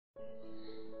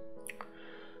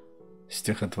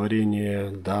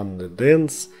Стихотворение Данны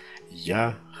Дэнс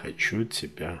 «Я хочу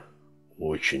тебя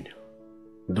очень».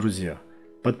 Друзья,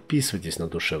 подписывайтесь на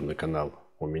душевный канал,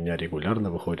 у меня регулярно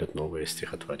выходят новые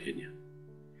стихотворения.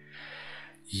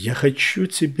 Я хочу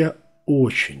тебя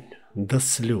очень, до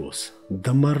слез,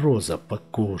 до мороза по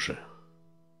коже,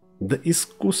 до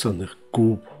искусанных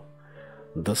губ,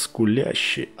 до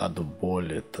скулящей от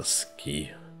боли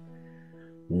тоски.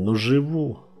 Но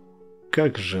живу,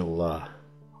 как жила,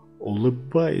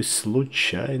 улыбаюсь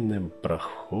случайным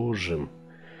прохожим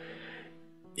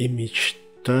и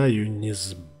мечтаю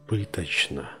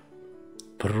несбыточно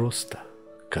просто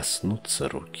коснуться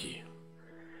руки.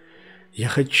 Я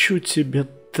хочу тебя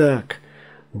так,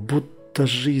 будто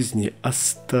жизни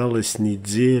осталась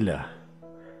неделя,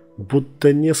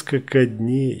 будто несколько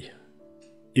дней,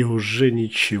 и уже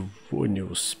ничего не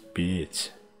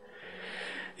успеть.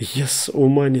 Я с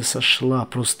ума не сошла,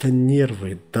 просто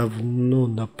нервы давно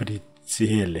на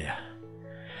пределе.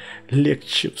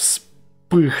 Легче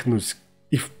вспыхнуть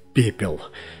и в пепел,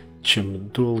 чем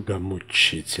долго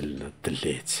мучительно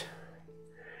тлеть.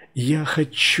 Я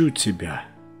хочу тебя,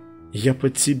 я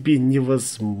по тебе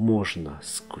невозможно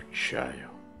скучаю.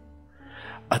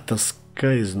 А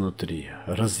тоска изнутри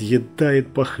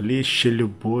разъедает похлеще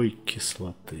любой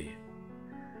кислоты.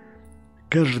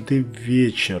 Каждый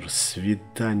вечер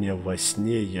свидания во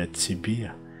сне я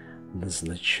тебе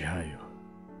назначаю.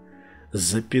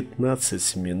 За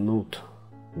 15 минут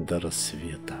до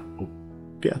рассвета у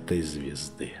 5-й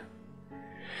звезды.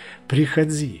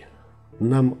 Приходи,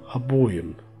 нам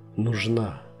обоим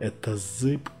нужна эта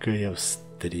зыбкая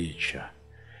встреча.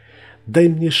 Дай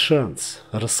мне шанс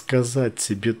рассказать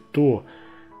тебе то,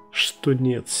 что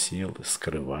нет силы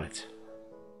скрывать.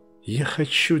 Я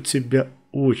хочу тебя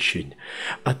очень,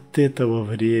 от этого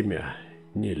время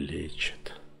не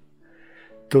лечит.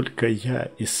 Только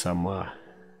я и сама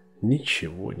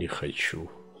ничего не хочу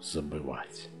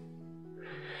забывать.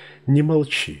 Не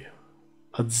молчи,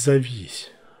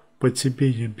 отзовись, по тебе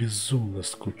я безумно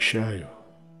скучаю.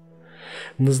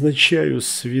 Назначаю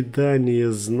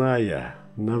свидание, зная,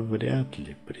 навряд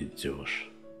ли придешь.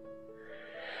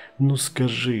 Ну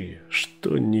скажи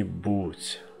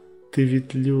что-нибудь, ты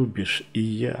ведь любишь, и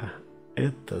я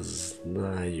это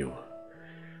знаю,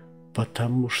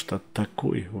 потому что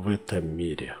такой в этом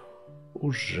мире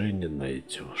уже не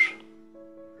найдешь.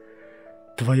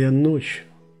 Твоя ночь,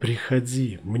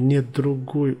 приходи, мне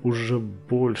другой уже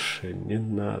больше не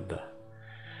надо.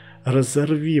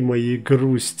 Разорви моей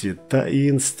грусти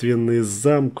таинственный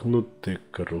замкнутый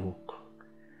круг.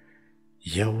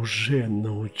 Я уже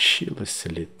научилась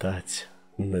летать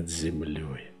над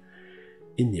землей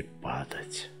и не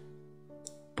падать,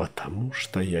 потому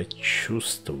что я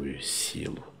чувствую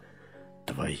силу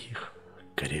твоих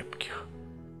крепких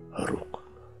рук.